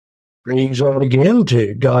Greetings all again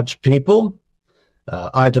to God's people,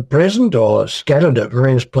 either present or scattered at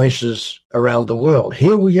various places around the world.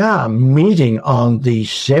 Here we are meeting on the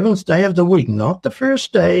seventh day of the week, not the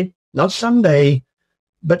first day, not Sunday,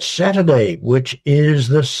 but Saturday, which is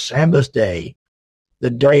the Sabbath day, the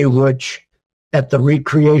day which, at the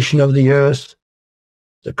recreation of the earth,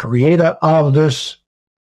 the creator of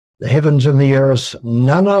the heavens and the earth,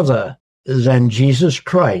 none other than Jesus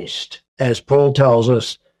Christ, as Paul tells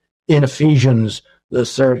us in Ephesians, the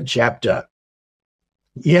 3rd chapter.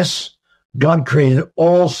 Yes, God created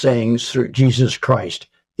all things through Jesus Christ,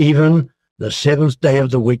 even the seventh day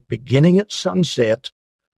of the week, beginning at sunset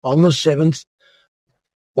on the seventh,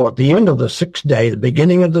 or at the end of the sixth day, the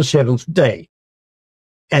beginning of the seventh day.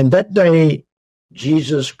 And that day,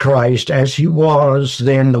 Jesus Christ, as he was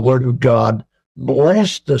then the Word of God,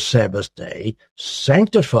 blessed the Sabbath day,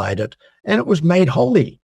 sanctified it, and it was made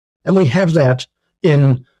holy. And we have that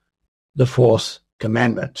in the fourth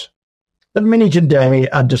commandment. But many today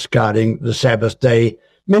are discarding the Sabbath day.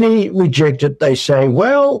 Many reject it. They say,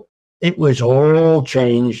 well, it was all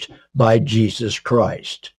changed by Jesus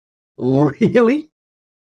Christ. Really?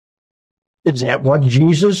 Is that what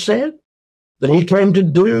Jesus said? That he came to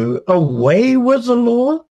do away with the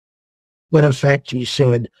law? When in fact he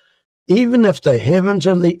said, even if the heavens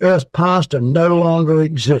and the earth passed and no longer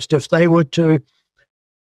exist, if they were to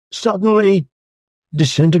suddenly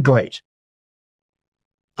disintegrate,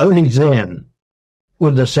 only then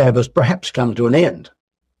would the Sabbath perhaps come to an end.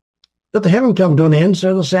 But they haven't come to an end,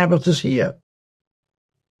 so the Sabbath is here.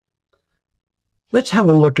 Let's have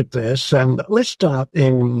a look at this, and let's start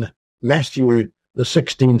in Matthew, the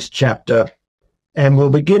 16th chapter, and we'll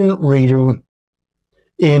begin reading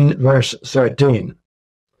in verse 13,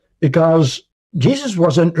 because Jesus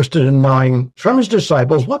was interested in knowing from his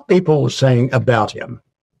disciples what people were saying about him.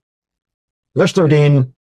 Verse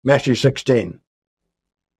 13, Matthew 16.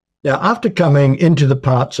 Now, after coming into the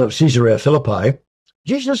parts of Caesarea Philippi,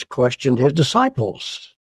 Jesus questioned his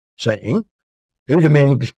disciples, saying, who do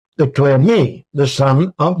men declare me, the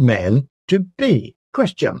Son of Man, to be?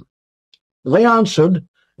 Question. They answered,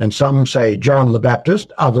 and some say John the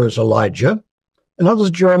Baptist, others Elijah, and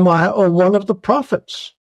others Jeremiah or one of the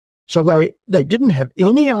prophets. So they didn't have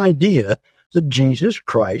any idea that Jesus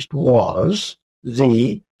Christ was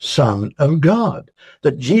the Son of God,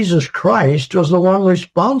 that Jesus Christ was the one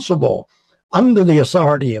responsible, under the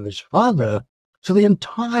authority of his Father, for the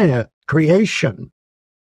entire creation.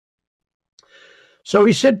 So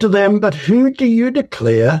he said to them, but who do you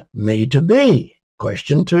declare me to be?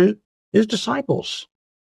 Question to his disciples,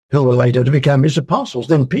 who were later to become his apostles.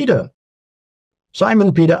 Then Peter,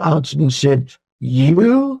 Simon Peter answered and said,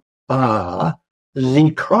 you are the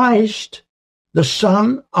Christ, the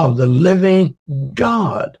Son of the living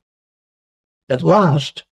God. At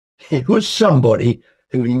last, it was somebody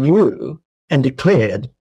who knew and declared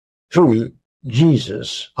through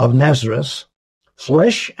Jesus of Nazareth,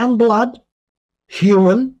 flesh and blood,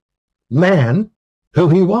 human, man, who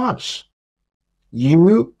he was.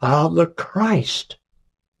 You are the Christ,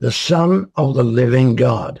 the Son of the living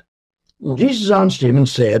God. Jesus answered him and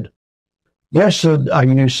said, blessed are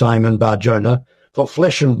you, Simon Bar-Jonah, for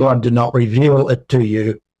flesh and blood did not reveal it to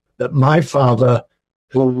you, but my Father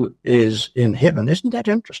who is in heaven. Isn't that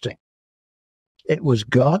interesting? It was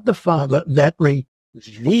God the Father that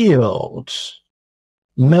revealed,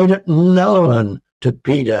 made it known to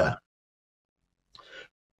Peter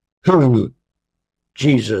who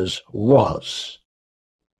Jesus was.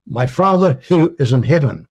 My Father who is in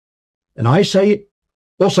heaven. And I say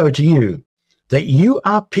also to you that you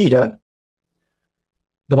are Peter,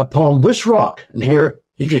 but upon this rock, and here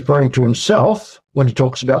he's referring to himself when he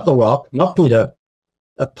talks about the rock, not Peter,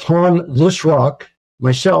 upon this rock,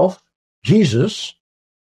 myself, Jesus,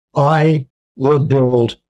 I will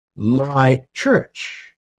build my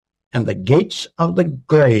church, and the gates of the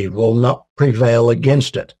grave will not prevail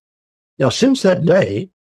against it. Now, since that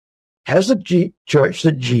day, has the church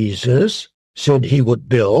that Jesus said he would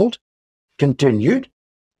build continued?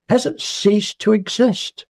 Has it ceased to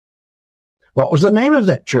exist? What was the name of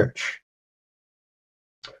that church?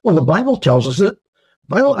 Well, the Bible tells us that the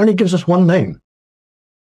Bible only gives us one name.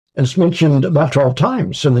 And it's mentioned about 12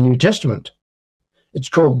 times in the New Testament. It's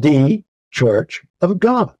called the Church of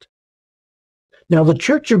God. Now, the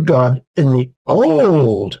Church of God in the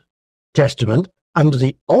Old Testament, under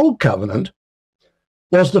the Old Covenant,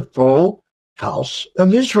 was the full house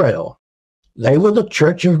of Israel. They were the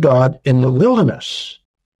Church of God in the wilderness.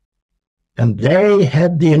 And they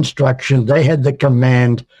had the instruction, they had the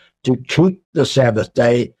command to keep the Sabbath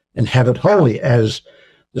day and have it holy, as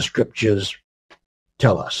the Scriptures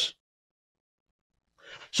tell us.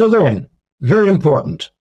 So then, very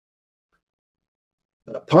important.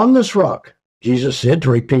 Upon this rock, Jesus said,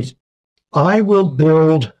 to repeat, I will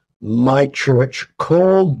build my church,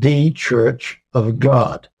 called the Church of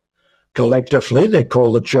God. Collectively, they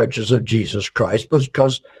call the churches of Jesus Christ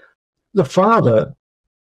because the Father,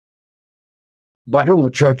 by whom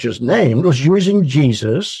the church is named, was using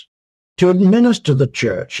Jesus to administer the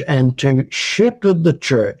church and to shepherd the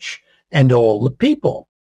church and all the people.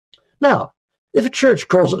 Now, if a church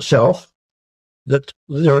calls itself that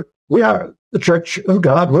we are the Church of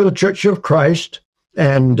God, we're the Church of Christ,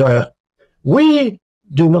 and we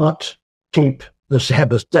do not keep the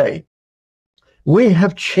Sabbath day, we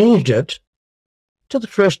have changed it to the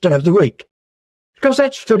first day of the week because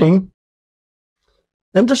that's fitting.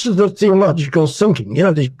 And this is the theological thinking. You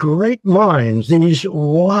know, these great minds, these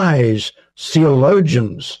wise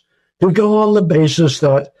theologians who go on the basis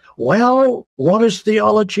that, well, what is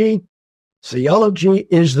theology? Theology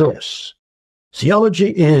is this. Theology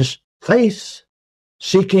is faith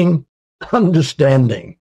seeking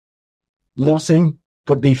understanding. Nothing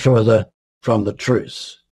could be further from the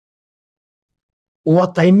truth.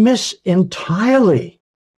 What they miss entirely,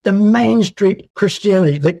 the mainstream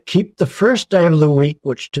Christianity that keep the first day of the week,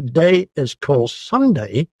 which today is called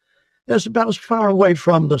Sunday, is about as far away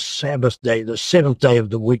from the Sabbath day, the seventh day of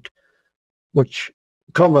the week, which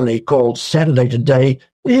commonly called Saturday today,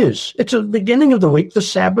 is. It's at the beginning of the week. The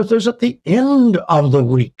Sabbath is at the end of the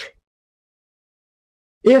week.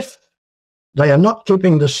 If they are not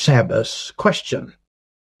keeping the Sabbath, question,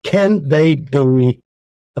 can they be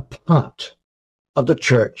a part of the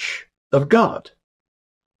Church of God?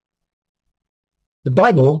 The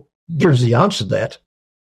Bible gives the answer to that,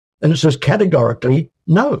 and it says categorically,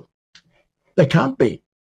 no, they can't be.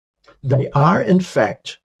 They are, in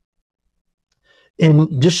fact,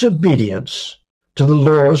 in disobedience to the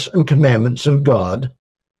laws and commandments of God,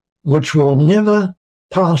 which will never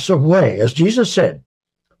pass away. As Jesus said,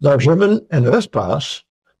 though heaven and earth pass,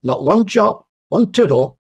 not one jot, one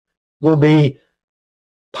tittle will be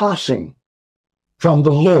passing from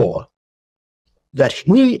the law that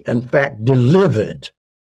he, in fact, delivered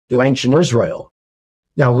to ancient Israel.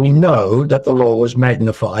 Now, we know that the law was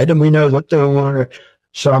magnified, and we know that there were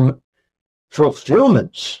some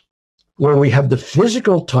fulfillments where we have the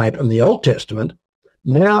physical type in the Old Testament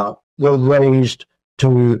now were raised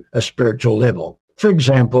to a spiritual level. For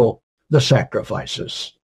example, the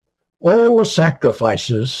sacrifices. All the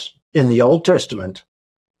sacrifices in the Old Testament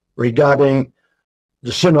regarding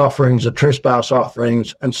the sin offerings, the trespass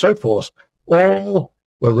offerings, and so forth, all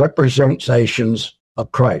were representations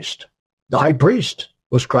of Christ. The high priest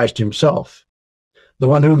was Christ himself. The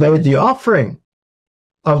one who made the offering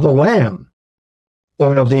of the lamb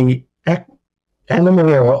or of the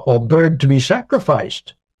animal or bird to be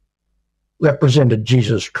sacrificed represented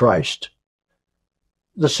Jesus Christ.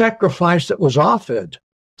 The sacrifice that was offered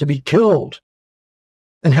to be killed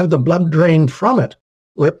and have the blood drained from it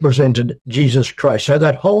represented Jesus Christ. So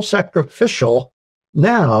that whole sacrificial,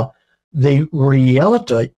 now the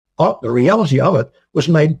reality of it was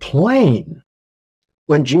made plain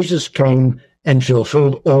when Jesus came and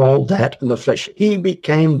fulfilled all that in the flesh. He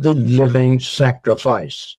became the living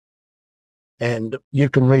sacrifice. And you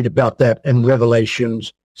can read about that in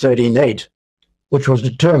Revelations 13:8, which was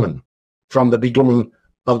determined from the beginning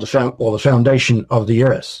of the foundation of the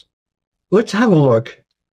earth. Let's have a look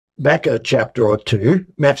back a chapter or two,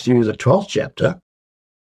 Matthew, the 12th chapter,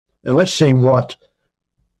 and let's see what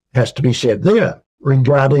has to be said there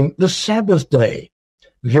regarding the Sabbath day.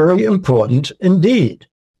 Very important indeed.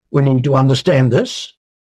 We need to understand this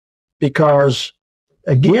because,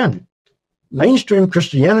 again, mainstream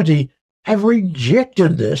Christianity have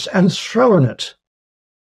rejected this and thrown it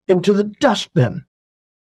into the dustbin.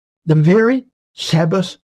 The very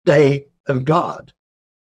Sabbath day of God,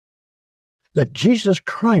 that Jesus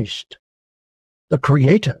Christ, the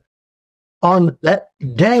Creator, on that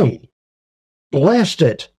day blessed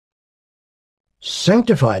it,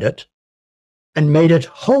 sanctified it, and made it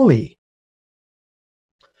holy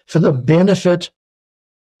for the benefit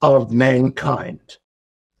of mankind.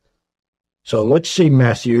 So let's see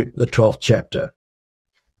Matthew, the 12th chapter.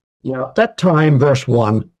 Now, at that time, verse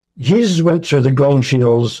 1, Jesus went through the grain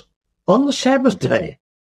fields on the Sabbath day.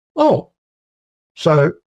 Oh,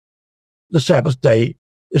 so the Sabbath day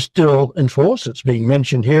is still in force. It's being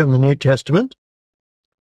mentioned here in the New Testament.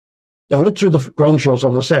 They went through the grain fields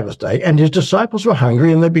on the Sabbath day, and his disciples were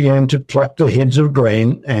hungry, and they began to pluck the heads of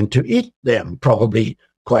grain and to eat them, probably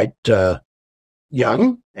quite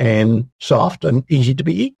young and soft and easy to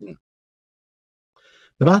be eaten.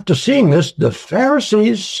 But after seeing this, the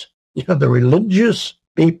Pharisees, the religious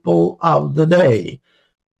people of the day,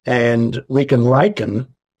 And we can liken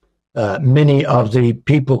many of the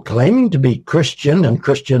people claiming to be Christian and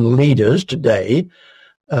Christian leaders today.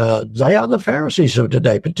 They are the Pharisees of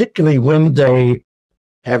today, particularly when they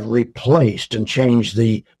have replaced and changed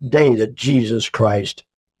the day that Jesus Christ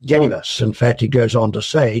gave us. In fact, he goes on to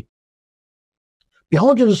say,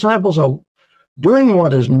 behold, your disciples are doing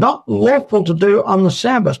what is not lawful to do on the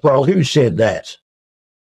Sabbath. Well, who said that?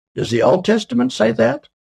 Does the Old Testament say that?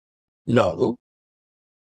 No.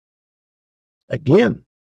 Again,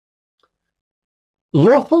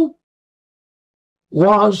 lawful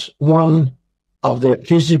was one of their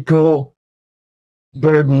physical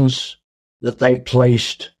burdens that they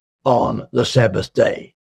placed on the Sabbath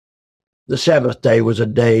day. The Sabbath day was a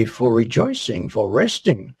day for rejoicing, for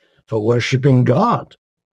resting, for worshiping God.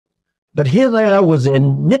 But here they are with their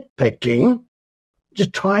nitpicking,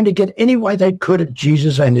 just trying to get any way they could at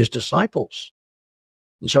Jesus and his disciples.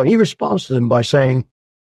 And so he responds to them by saying,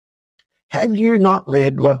 have you not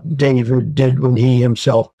read what David did when he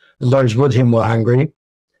himself and those with him were hungry?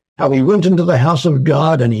 How he went into the house of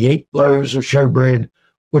God and he ate loaves of showbread,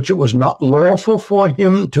 which it was not lawful for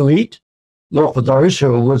him to eat, nor for those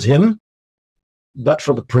who were with him, but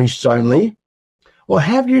for the priests only? Or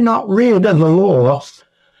have you not read in the law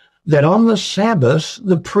that on the Sabbath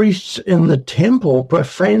the priests in the temple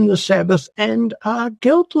profane the Sabbath and are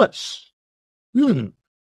guiltless?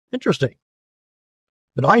 Interesting.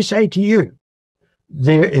 But I say to you,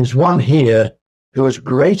 there is one here who is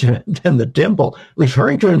greater than the temple,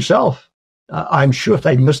 referring to himself. I'm sure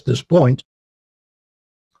they missed this point.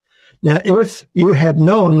 Now, if you had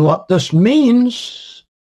known what this means,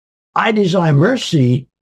 I desire mercy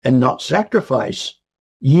and not sacrifice,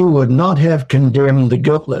 you would not have condemned the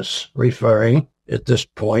guiltless, referring at this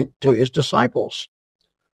point to his disciples.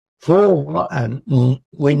 And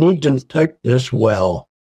we need to take this well.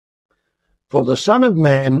 For the Son of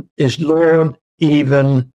Man is Lord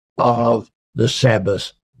even of the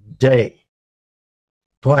Sabbath day.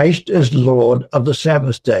 Christ is Lord of the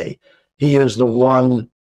Sabbath day. He is the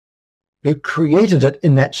one who created it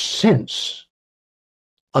in that sense.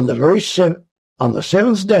 On the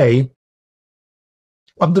seventh day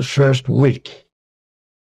of the first week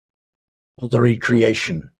of the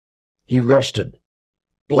recreation, he rested,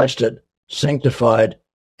 blessed it, sanctified,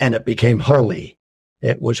 and it became holy.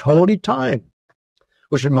 It was holy time,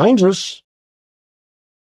 which reminds us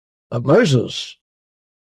of Moses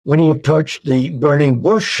when he approached the burning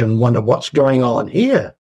bush and wondered what's going on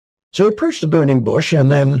here. So he approached the burning bush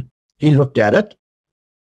and then he looked at it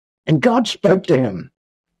and God spoke to him.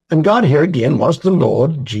 And God here again was the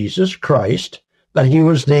Lord Jesus Christ, but he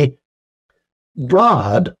was the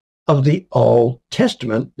God of the Old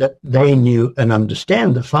Testament that they knew and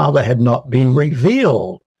understand. The Father had not been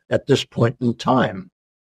revealed at this point in time.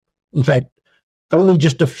 In fact, only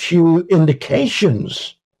just a few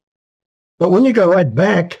indications. But when you go right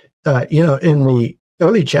back, in the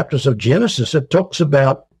early chapters of Genesis, it talks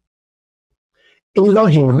about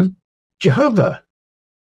Elohim, Jehovah.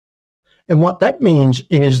 And what that means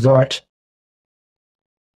is that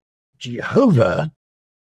Jehovah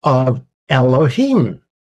of Elohim,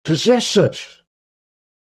 possessive,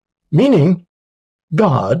 meaning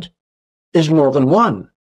God is more than one.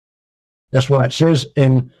 That's why it says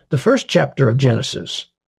in the first chapter of Genesis,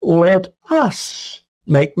 let us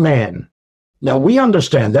make man. Now, we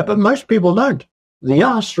understand that, but most people don't. The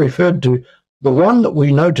us referred to the one that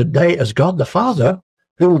we know today as God the Father,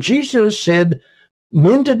 whom Jesus said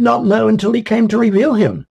men did not know until he came to reveal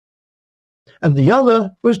him. And the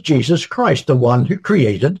other was Jesus Christ, the one who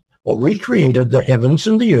created or recreated the heavens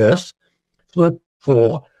and the earth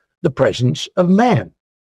for the presence of man.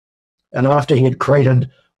 And after he had created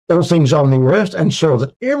all things on the earth and saw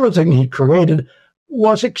that everything he created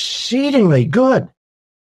was exceedingly good.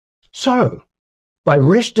 So, by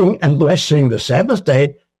resting and blessing the Sabbath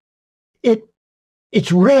day,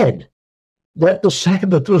 it's read that the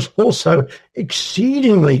Sabbath was also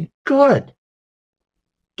exceedingly good.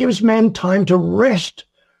 Gives man time to rest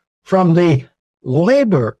from the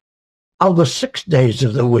labor of the 6 days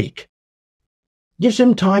of the week. Gives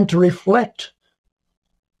him time to reflect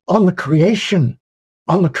on the creation,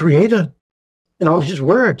 on the Creator, and on his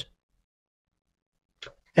Word.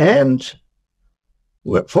 And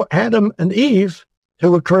for Adam and Eve,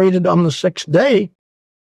 who were created on the sixth day,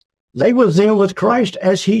 they were there with Christ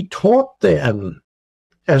as he taught them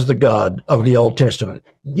as the God of the Old Testament,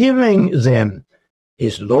 giving them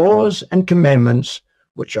his laws and commandments,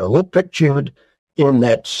 which are all pictured in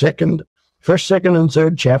that first, second, and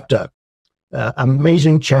third chapter.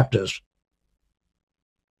 Amazing chapters.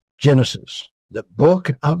 Genesis, the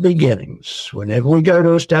book of beginnings. Whenever we go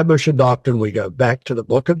to establish a doctrine, we go back to the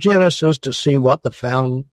book of Genesis to see what the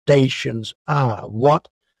foundations are. What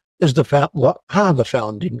are the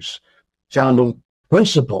founding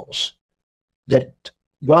principles that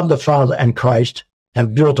God the Father and Christ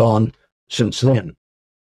have built on since then?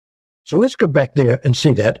 So let's go back there and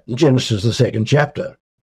see that in Genesis, the 2nd chapter,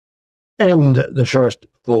 and the first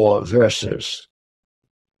 4 verses.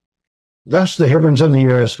 Thus the heavens and the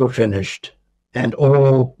earth were finished, and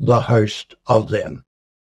all the host of them.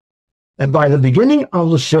 And by the beginning of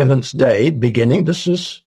the 7th day, this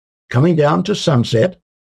is coming down to sunset,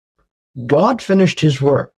 God finished his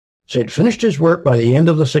work. So he'd finished his work by the end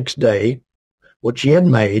of the 6th day, which he had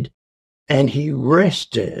made, and he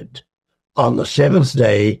rested on the 7th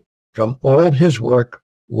day from all his work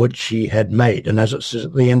which he had made. And as it says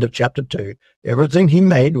at the end of chapter 2, everything he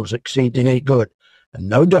made was exceedingly good, and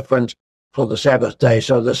no different for the Sabbath day.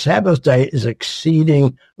 So the Sabbath day is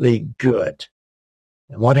exceedingly good.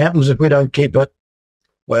 And what happens if we don't keep it?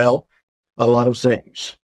 Well, a lot of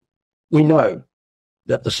things. We know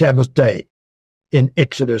that the Sabbath day in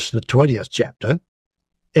Exodus, the 20th chapter,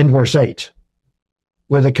 in verse 8,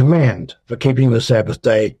 where the command for keeping the Sabbath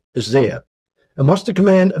day is there. And what's the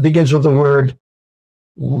command? It begins with the word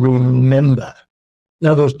remember. In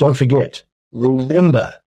other words, don't forget.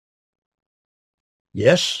 Remember.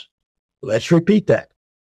 Yes, let's repeat that.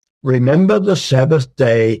 Remember the Sabbath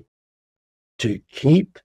day to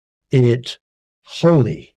keep it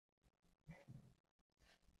holy.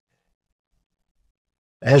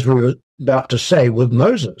 As we were about to say with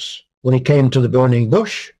Moses, when he came to the burning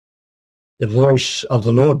bush, the voice of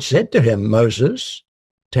the Lord said to him, Moses,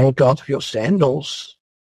 take off your sandals.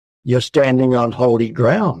 You're standing on holy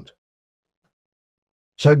ground.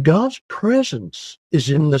 So God's presence is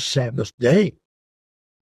in the Sabbath day.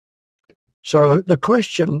 So the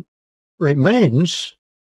question remains,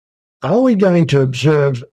 are we going to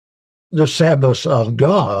observe the Sabbath of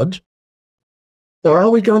God, or are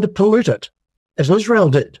we going to pollute it, as Israel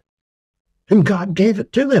did, whom God gave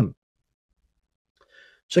it to them?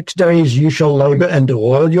 6 days you shall labor and do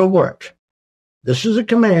all your work. This is a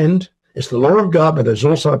command. It's the law of God, but it's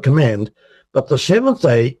also a command. But the 7th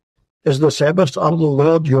day is the Sabbath of the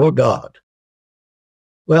Lord your God.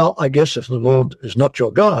 Well, I guess if the Lord is not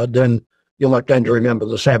your God, then you're not going to remember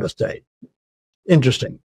the Sabbath day.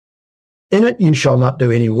 Interesting. In it you shall not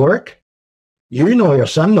do any work, you nor your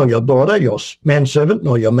son nor your daughter, your manservant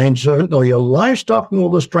nor your maidservant, nor your livestock nor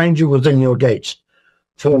the stranger within your gates.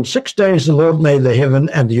 For in 6 days the Lord made the heaven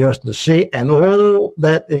and the earth and the sea and all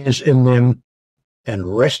that is in them,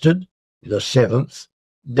 and rested the 7th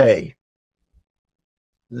day.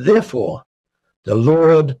 Therefore the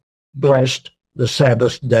Lord blessed the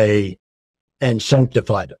Sabbath day and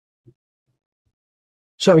sanctified it.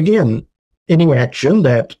 So again, any action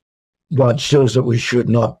that God says that we should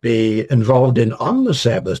not be involved in on the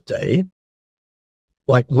Sabbath day,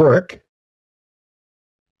 like work,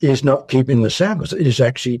 is not keeping the Sabbath. It is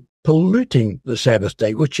actually polluting the Sabbath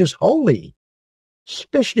day, which is holy,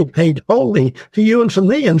 especially made holy for you and for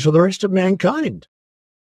me and for the rest of mankind.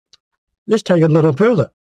 Let's take it a little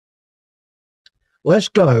further. Let's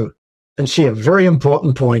go and see a very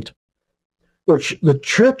important point which the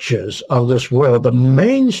churches of this world, the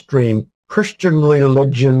mainstream Christian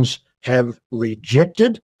religions, have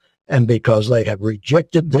rejected. And because they have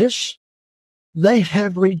rejected this, they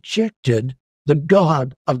have rejected the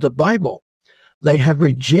God of the Bible. They have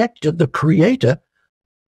rejected the Creator,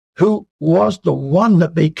 who was the one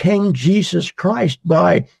that became Jesus Christ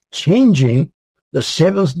by changing the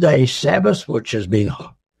 7th day Sabbath, which has been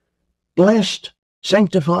blessed,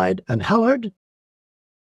 sanctified, and hallowed,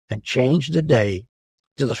 and changed the day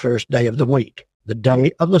to the first day of the week, the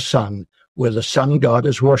day of the sun, where the sun god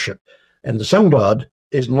is worshipped. And the sun god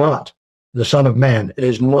is not the Son of Man. It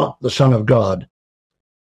is not the Son of God.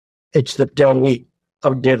 It's the day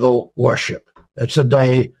of devil worship. It's the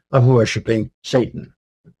day of worshiping Satan.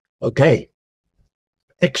 Okay,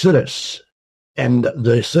 Exodus and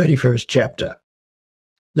the 31st chapter.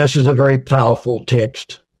 This is a very powerful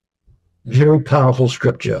text, very powerful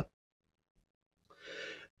scripture.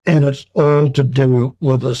 And it's all to do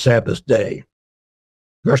with the Sabbath day.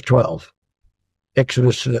 Verse 12,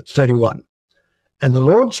 Exodus 31. And the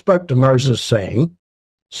Lord spoke to Moses, saying,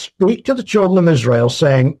 speak to the children of Israel,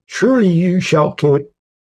 saying, truly you shall keep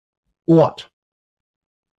what?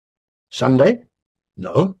 Sunday?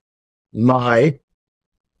 No. My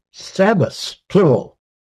Sabbaths, plural.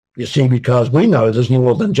 You see, because we know there's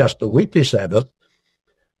more than just the weekly Sabbath.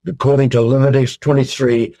 According to Leviticus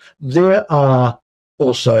 23, there are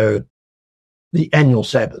also the annual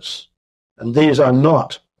Sabbaths. And these are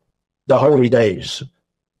not the holy days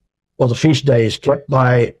or the feast days kept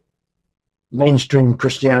by mainstream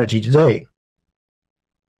Christianity today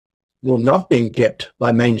will not be kept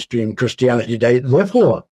by mainstream Christianity today.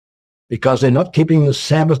 Therefore, because they're not keeping the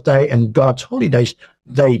Sabbath day and God's holy days,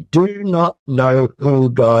 they do not know who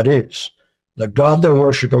God is. The God they're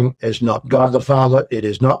worshiping is not God the Father. It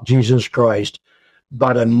is not Jesus Christ,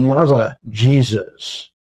 but another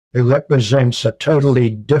Jesus who represents a totally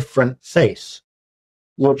different faith,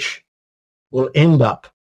 which will end up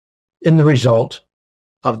in the result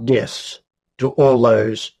of death to all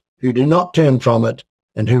those who do not turn from it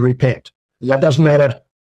and who repent. That doesn't matter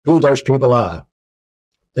who those people are.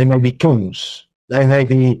 They may be kings, they may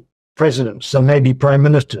be presidents, they may be prime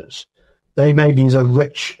ministers, they may be the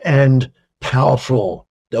rich and powerful,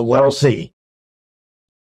 the wealthy.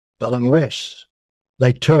 But unless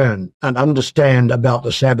they turn and understand about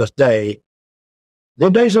the Sabbath day, their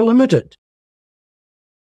days are limited.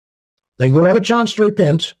 They will have a chance to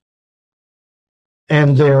repent,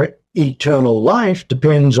 and their eternal life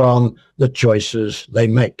depends on the choices they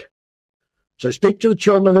make. So speak to the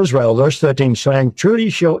children of Israel, verse 13, saying,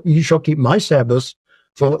 truly you shall keep my Sabbaths,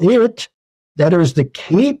 for it, that is the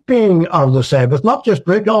keeping of the Sabbath, not just,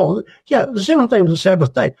 the seventh day was the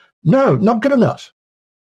Sabbath day. No, not good enough.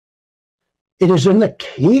 It is in the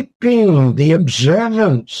keeping, the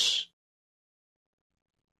observance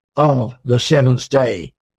of the seventh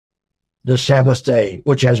day, the Sabbath day,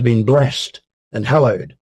 which has been blessed and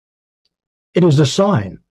hallowed. It is a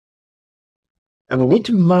sign. And we need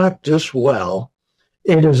to mark this well.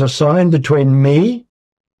 It is a sign between me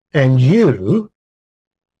and you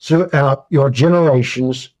throughout your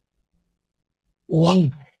generations.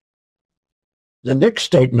 Why? The next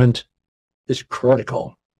statement is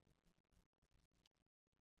critical.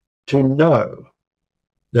 To know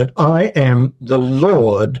that I am the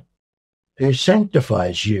Lord who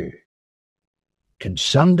sanctifies you. Can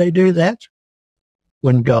Sunday do that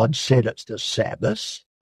when God said it's the Sabbath?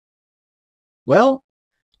 Well,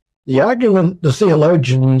 the argument the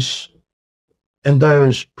theologians and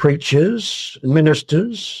those preachers,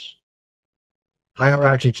 ministers,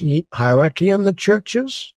 hierarchy in the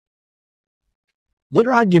churches,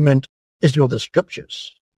 their argument is with the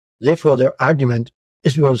scriptures. Therefore, their argument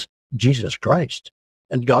is with Jesus Christ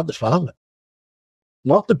and God the Father,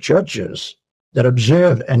 not the churches that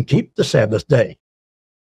observe and keep the Sabbath day.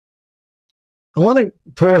 I want to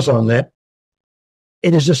pause on that.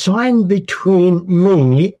 It is a sign between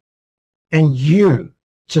me and you.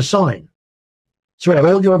 It's a sign throughout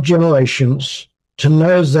all your generations to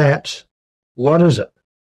know that, what is it?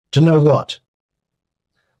 To know what?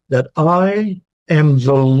 That I am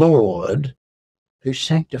the Lord who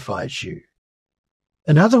sanctifies you.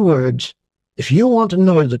 In other words, if you want to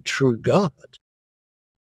know the true God,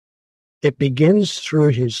 it begins through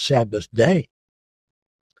his Sabbath day.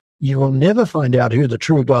 You will never find out who the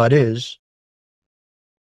true God is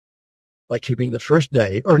by keeping the first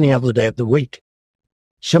day or any other day of the week.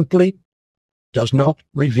 Simply does not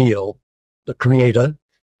reveal the Creator.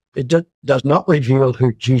 It does not reveal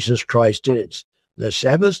who Jesus Christ is. The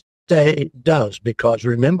Sabbath day does, because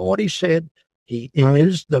remember what he said, he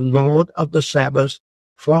is the Lord of the Sabbath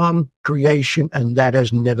from creation, and that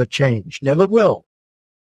has never changed, never will.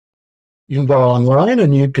 You can go online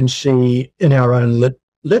and you can see in our own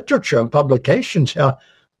literature and publications how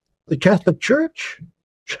the Catholic Church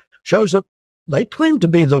shows that they claim to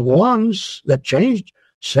be the ones that changed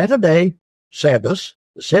Saturday, Sabbath,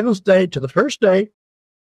 the seventh day to the first day.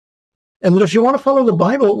 And that if you want to follow the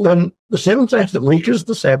Bible, then the seventh day of the week is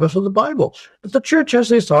the Sabbath of the Bible. But the church has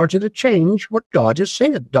the authority to change what God has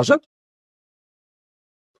said, does it?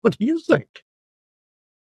 What do you think?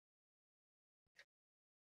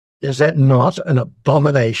 Is that not an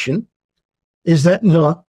abomination? Is that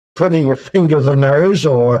not putting your finger to the nose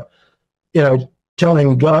or,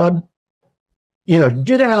 telling God,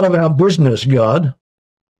 get out of our business, God?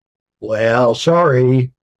 Well,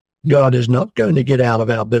 sorry, God is not going to get out of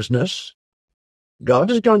our business. God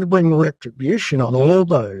is going to bring retribution on all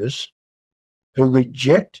those who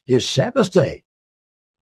reject his Sabbath day.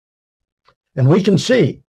 And we can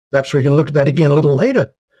see, perhaps we can look at that again a little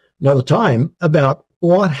later, another time, about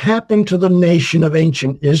what happened to the nation of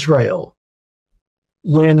ancient Israel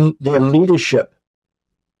when their leadership,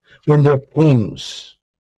 when their kings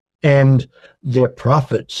and their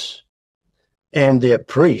prophets and their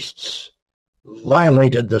priests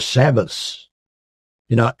violated the Sabbaths.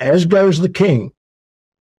 As goes the king,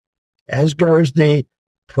 as goes the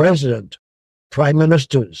president, prime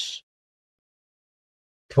ministers,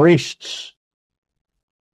 priests,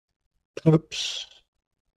 popes,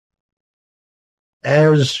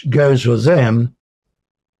 as goes with them,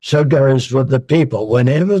 So goes with the people.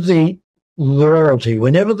 Whenever the royalty,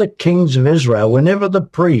 whenever the kings of Israel, whenever the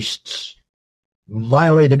priests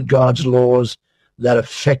violated God's laws, that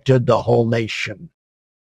affected the whole nation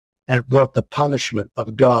and brought the punishment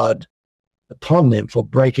of God upon them for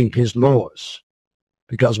breaking his laws.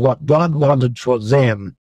 Because what God wanted for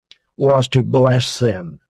them was to bless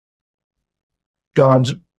them.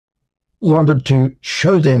 God wanted to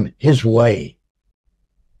show them his way.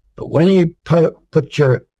 But when you put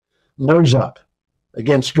your nose up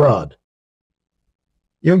against God,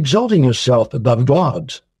 you're exalting yourself above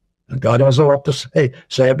God. And God has a lot to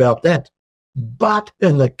say about that. But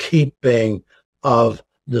in the keeping of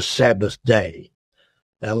the Sabbath day.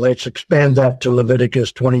 Now let's expand that to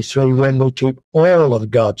Leviticus 23, when we'll keep all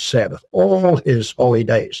of God's Sabbath, all his holy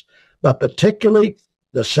days, but particularly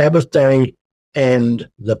the Sabbath day and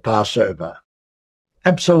the Passover.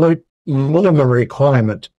 Absolute minimum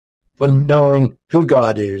requirement for knowing who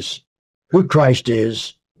God is, who Christ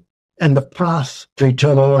is, and the path to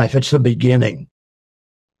eternal life. It's the beginning.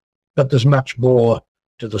 But there's much more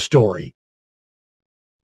to the story.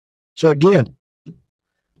 So again,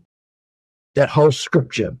 that whole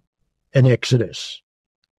scripture in Exodus,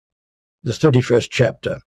 the 31st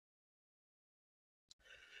chapter.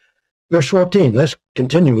 Verse 14, let's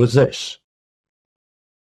continue with this.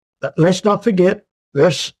 But let's not forget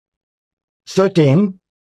verse 13,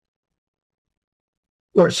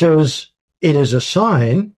 where it says, it is a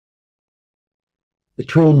sign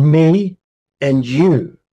between me and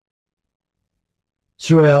you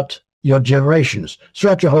throughout your generations,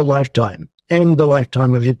 throughout your whole lifetime, and the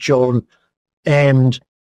lifetime of your children, and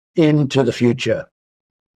into the future,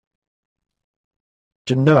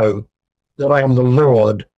 to know that I am the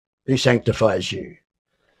Lord who sanctifies you.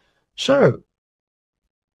 So,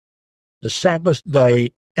 the Sabbath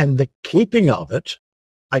day and the keeping of it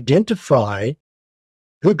identify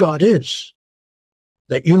who God is,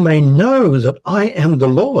 that you may know that I am the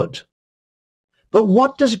Lord. But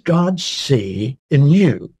what does God see in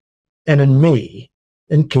you and in me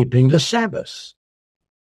in keeping the Sabbath?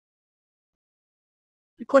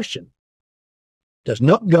 The question, does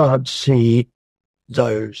not God see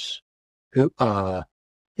those who are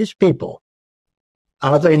his people?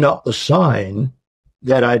 Are they not the sign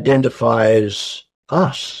that identifies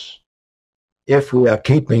us if we are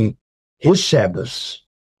keeping his Sabbaths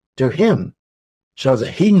to him so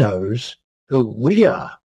that he knows who we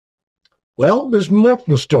are? Well, there's more to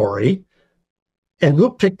the story, and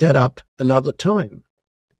we'll pick that up another time.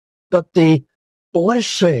 But the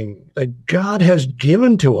blessing that God has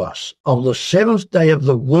given to us on the seventh day of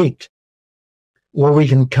the week, where we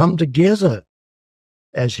can come together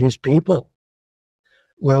as his people,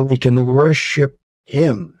 where we can worship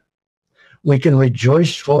him, we can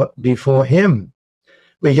rejoice before him,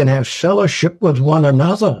 we can have fellowship with one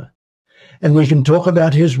another, and we can talk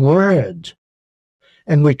about his word,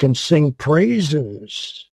 and we can sing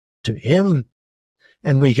praises to him,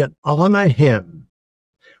 and we can honor him,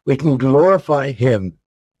 we can glorify him,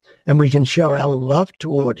 and we can show our love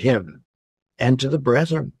toward him and to the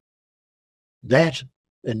brethren. That,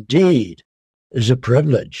 indeed, is a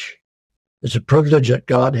privilege. It's a privilege that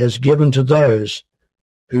God has given to those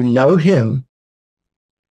who know him,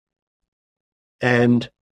 and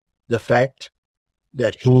the fact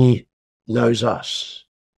that he knows us.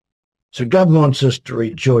 So God wants us to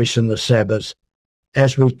rejoice in the Sabbath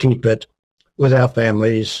as we keep it with our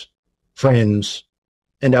families, friends,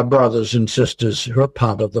 and our brothers and sisters who are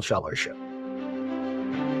part of the fellowship.